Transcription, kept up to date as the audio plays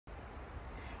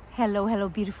Hello, hello,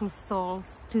 beautiful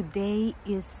souls. Today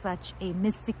is such a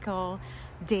mystical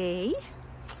day.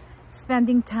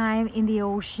 Spending time in the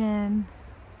ocean,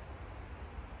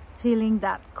 feeling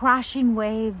that crashing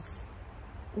waves,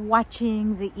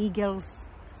 watching the eagles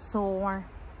soar.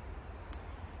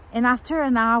 And after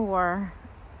an hour,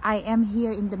 I am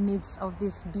here in the midst of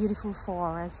this beautiful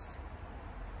forest,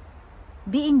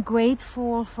 being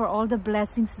grateful for all the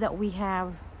blessings that we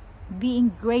have,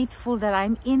 being grateful that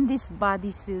I'm in this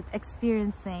bodysuit,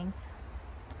 experiencing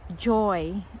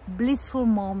joy, blissful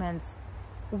moments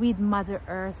with Mother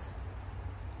Earth,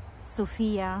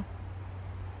 Sophia,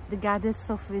 the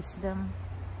goddess of wisdom.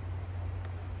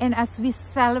 And as we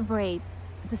celebrate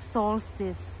the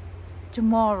solstice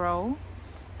tomorrow,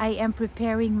 I am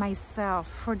preparing myself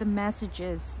for the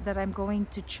messages that I'm going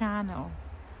to channel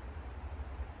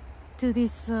to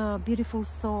these beautiful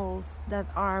souls that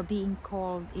are being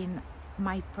called in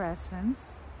my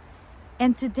presence.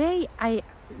 And today I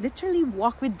literally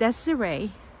walk with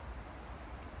Desiree.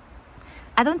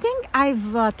 I don't think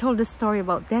I've told the story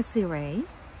about Desiree.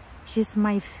 She's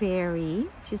my fairy.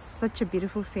 She's such a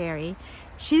beautiful fairy.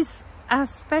 She's a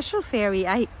special fairy.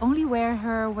 I only wear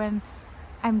her when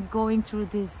I'm going through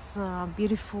this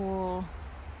beautiful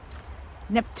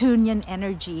Neptunian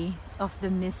energy of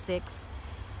the mystics.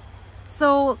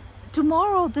 So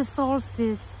tomorrow, the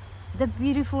solstice, the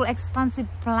beautiful expansive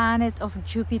planet of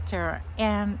Jupiter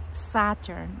and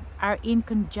Saturn are in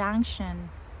conjunction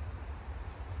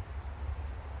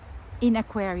in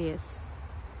Aquarius.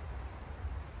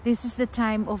 This is the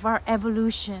time of our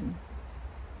evolution,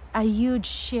 a huge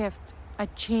shift, a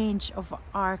change of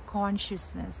our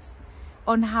consciousness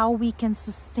on how we can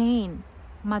sustain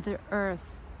Mother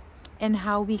Earth and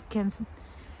how we can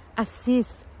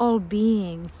assist all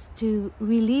beings to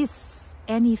release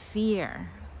any fear,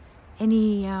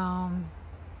 any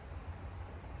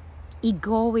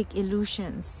egoic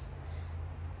illusions.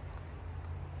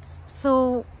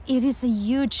 So it is a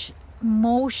huge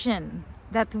motion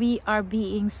that we are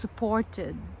being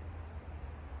supported.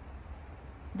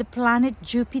 The planet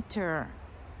Jupiter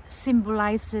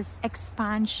symbolizes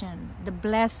expansion, the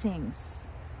blessings,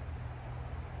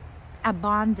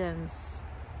 abundance,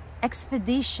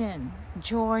 expedition,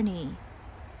 journey,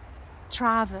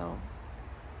 travel.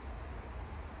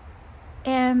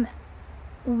 And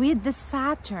with the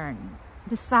Saturn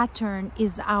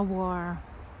is our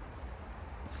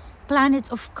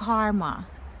planet of karma.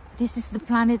 This is the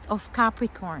planet of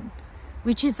Capricorn,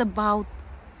 which is about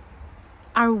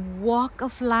our walk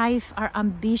of life, our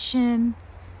ambition,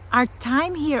 our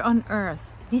time here on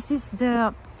earth. This is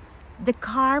the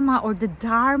karma or the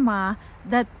dharma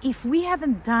that if we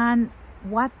haven't done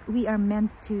what we are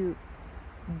meant to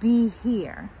be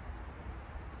here,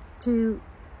 to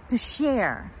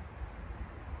share,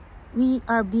 we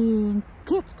are being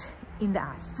kicked in the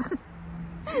ass.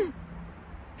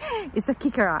 It's a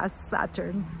kicker ass,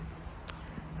 Saturn.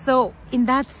 So in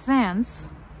that sense,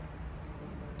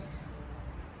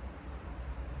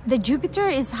 the Jupiter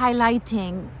is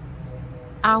highlighting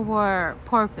our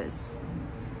purpose.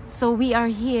 So we are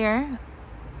here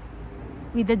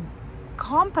with the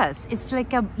compass. It's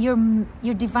like your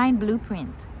divine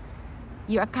blueprint,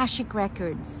 your Akashic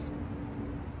records.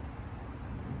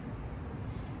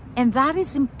 And that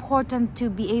is important to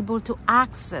be able to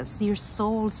access your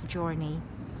soul's journey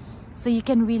so you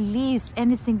can release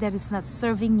anything that is not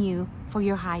serving you for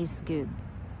your highest good.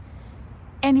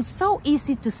 And it's so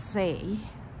easy to say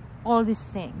all these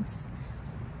things,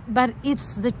 but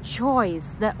it's the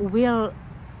choice that will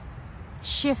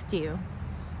shift you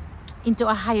into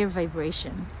a higher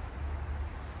vibration.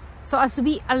 So as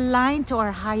we align to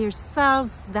our higher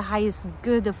selves, the highest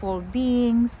good of all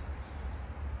beings,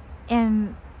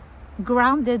 and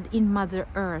grounded in Mother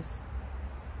Earth,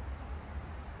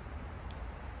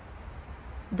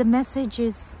 the message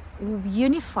is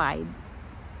unified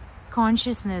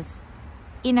consciousness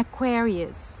in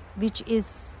Aquarius, which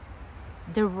is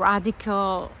the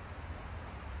radical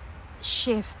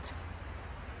shift.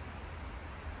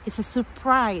 It's a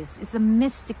surprise, it's a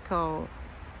mystical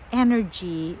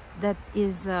energy that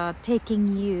is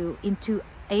taking you into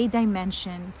a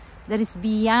dimension that is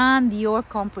beyond your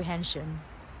comprehension.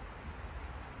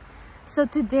 So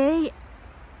today,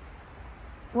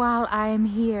 while I am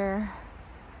here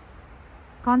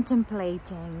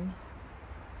contemplating,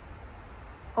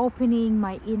 opening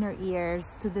my inner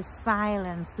ears to the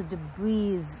silence, to the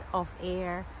breeze of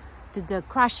air, to the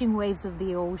crashing waves of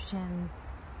the ocean,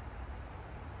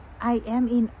 I am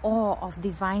in awe of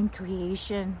divine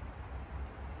creation.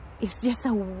 It's just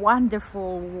a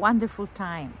wonderful, wonderful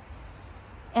time.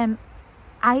 And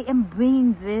I am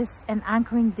bringing this and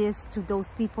anchoring this to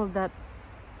those people that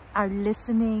are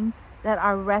listening, that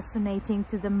are resonating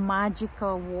to the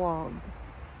magical world,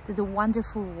 to the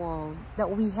wonderful world that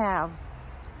we have.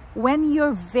 When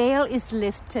your veil is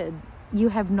lifted, you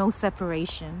have no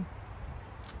separation.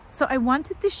 So I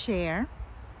wanted to share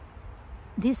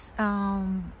these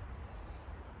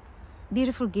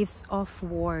beautiful gifts of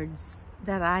words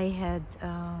that I had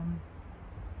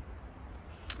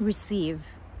received.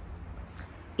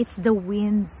 It's the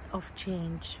winds of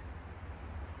change.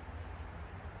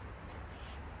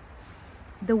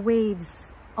 The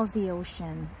waves of the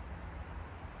ocean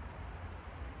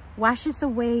washes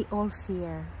away all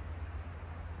fear.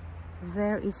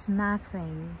 There is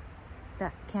nothing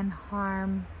that can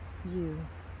harm you.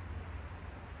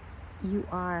 You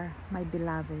are my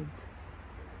beloved.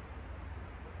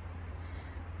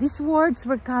 These words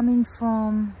were coming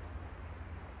from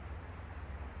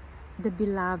the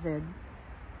beloved.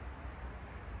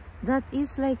 That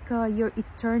is like your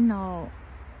eternal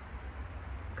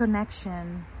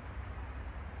connection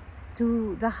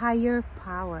to the higher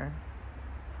power,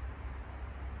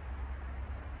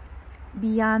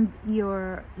 beyond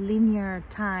your linear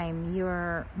time,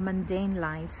 your mundane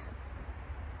life.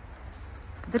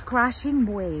 The crashing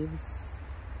waves,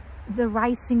 the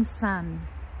rising sun,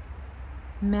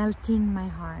 melting my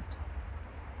heart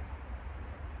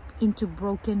into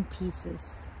broken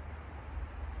pieces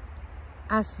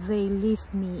as they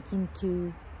lift me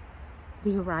into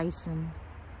the horizon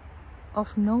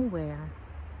of nowhere.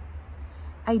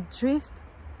 I drift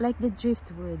like the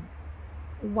driftwood,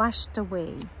 washed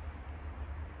away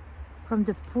from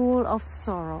the pool of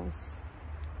sorrows,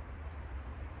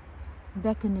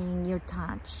 beckoning your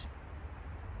touch,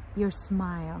 your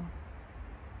smile,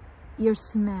 your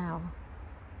smell,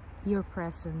 your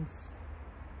presence.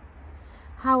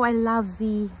 How I love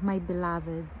thee, my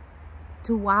beloved,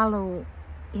 to wallow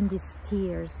in these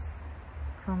tears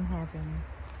from heaven.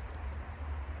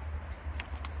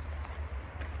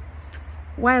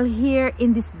 While here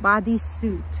in this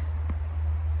bodysuit,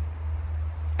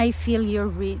 I feel your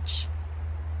reach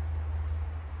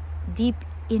deep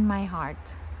in my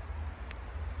heart.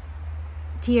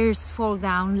 Tears fall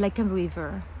down like a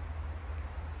river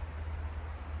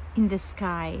in the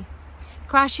sky,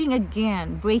 crashing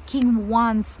again, breaking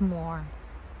once more,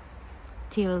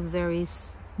 till there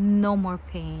is no more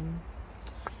pain.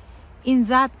 In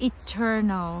that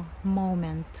eternal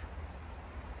moment,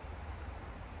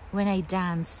 when I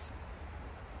dance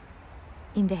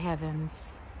in the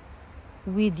heavens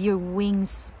with your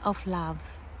wings of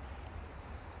love,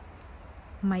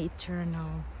 my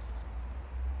eternal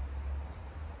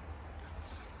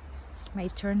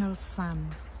sun.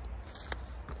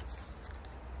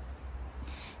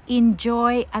 In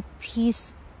joy, at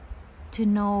peace, to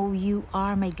know you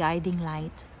are my guiding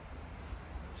light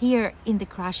here in the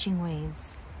crashing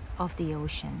waves of the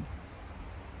ocean.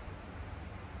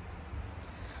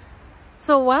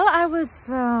 So while I was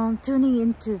tuning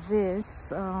into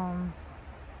this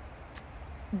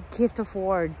gift of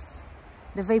words,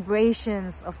 the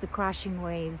vibrations of the crashing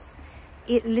waves,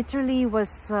 it literally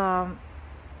was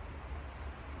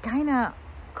kind of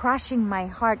crushing my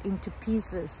heart into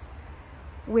pieces,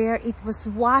 where it was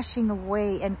washing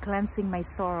away and cleansing my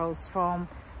sorrows from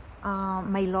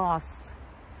my loss,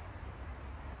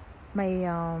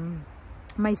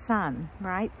 my son,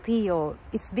 right, Theo.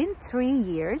 It's been 3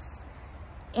 years,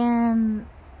 and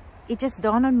it just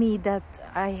dawned on me that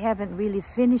I haven't really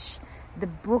finished the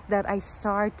book that I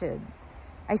started.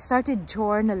 I started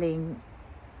journaling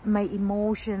my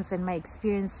emotions and my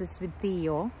experiences with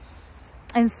Theo.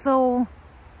 And so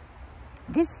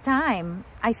this time,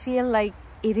 I feel like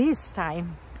it is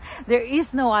time. There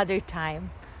is no other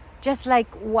time. Just like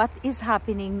what is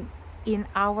happening in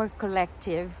our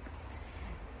collective,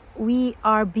 we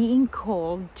are being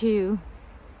called to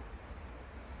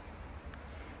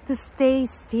stay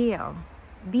still,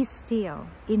 be still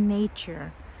in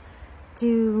nature,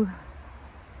 to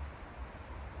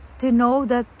know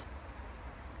that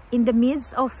in the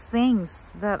midst of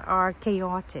things that are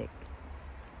chaotic,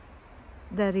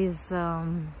 that is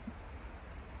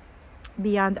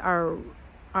beyond our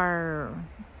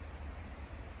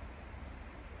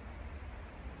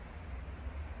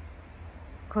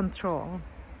control,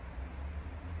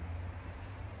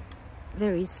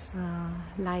 there is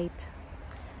light.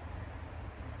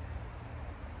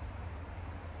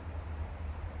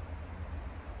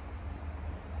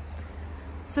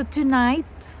 So tonight,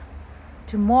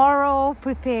 tomorrow,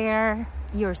 prepare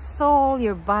your soul,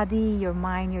 your body, your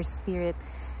mind, your spirit,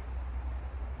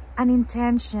 an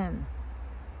intention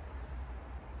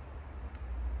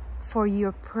for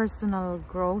your personal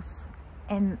growth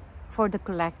and for the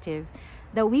collective,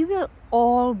 that we will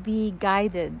all be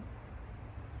guided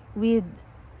with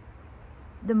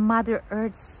the Mother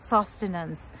Earth's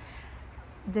sustenance,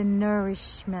 the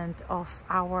nourishment of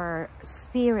our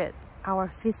spirit, our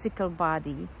physical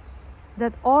body,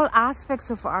 that all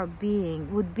aspects of our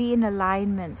being would be in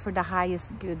alignment for the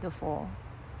highest good of all,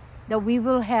 that we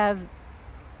will have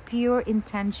pure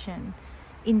intention,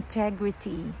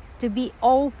 integrity, to be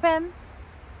open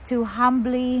to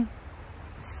humbly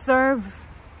serve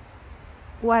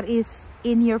what is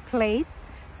in your plate.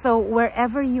 So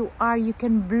wherever you are, you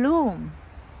can bloom.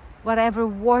 Whatever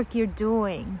work you're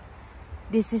doing,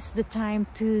 this is the time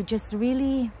to just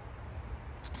really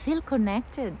feel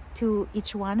connected to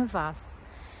each one of us,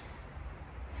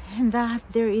 and that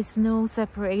there is no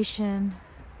separation,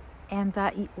 and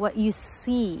that what you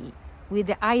see with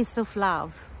the eyes of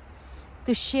love,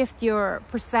 to shift your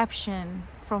perception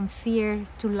from fear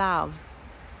to love,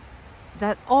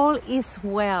 that all is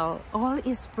well, all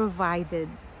is provided,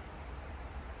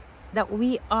 that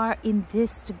we are in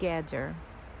this together.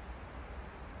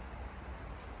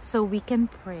 So we can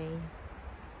pray.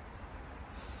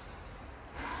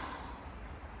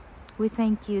 We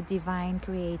thank you, Divine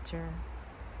Creator,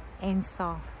 Ein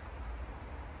Sof,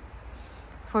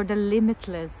 for the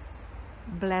limitless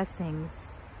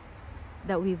blessings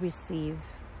that we receive.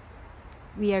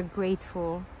 We are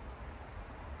grateful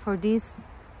for this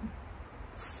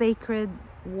sacred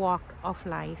walk of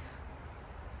life,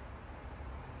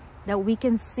 that we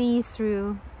can see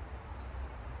through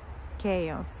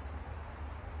chaos.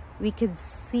 We can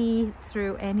see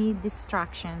through any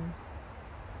distraction,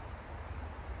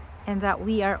 and that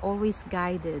we are always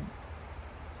guided.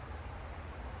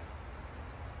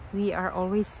 We are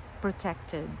always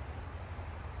protected,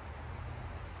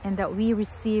 and that we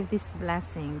receive these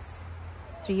blessings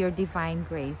through your divine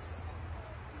grace.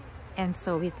 And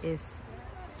so it is.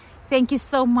 Thank you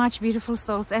so much, beautiful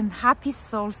souls, and happy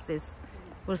solstice.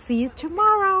 We'll see you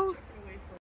tomorrow.